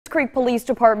Creek Police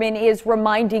Department is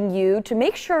reminding you to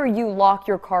make sure you lock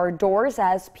your car doors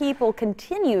as people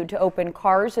continue to open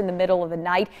cars in the middle of the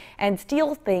night and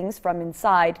steal things from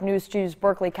inside. News 2's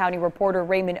Berkeley County reporter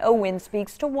Raymond Owen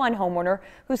speaks to one homeowner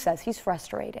who says he's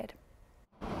frustrated.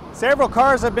 Several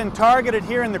cars have been targeted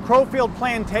here in the Crowfield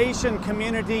Plantation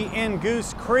community in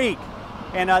Goose Creek.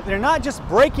 And they're not just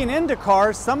breaking into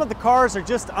cars, some of the cars are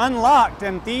just unlocked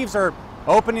and thieves are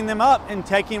opening them up and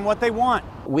taking what they want.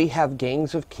 We have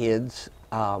gangs of kids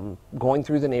going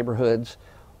through the neighborhoods,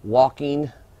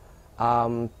 walking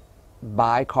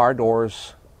by car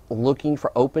doors, looking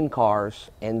for open cars,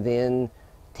 and then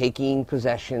taking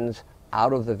possessions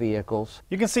out of the vehicles.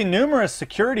 You can see numerous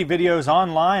security videos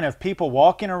online of people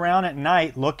walking around at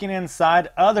night looking inside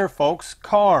other folks'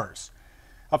 cars.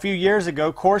 A few years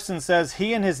ago, Corson says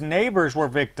he and his neighbors were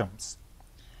victims.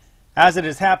 As it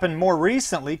has happened more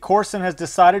recently, Corson has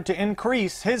decided to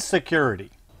increase his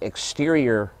security.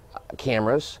 Exterior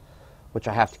cameras, which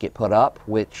I have to get put up,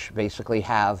 which basically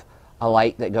have a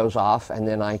light that goes off, and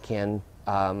then I can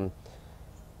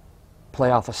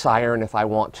play off a siren if I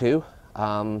want to.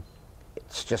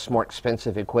 It's just more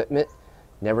expensive equipment.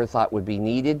 Never thought would be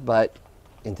needed, but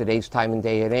in today's time and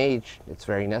day and age, it's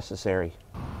very necessary.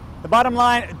 The bottom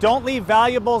line, don't leave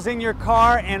valuables in your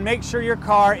car and make sure your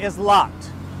car is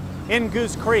locked. In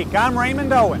Goose Creek, I'm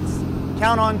Raymond Owens.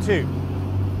 Count on 2.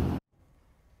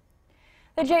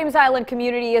 The James Island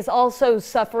community is also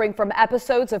suffering from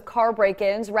episodes of car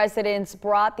break-ins. Residents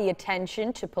brought the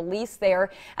attention to police there.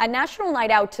 At National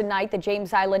Night Out tonight, the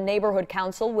James Island Neighborhood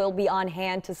Council will be on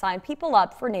hand to sign people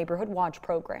up for neighborhood watch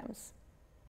programs.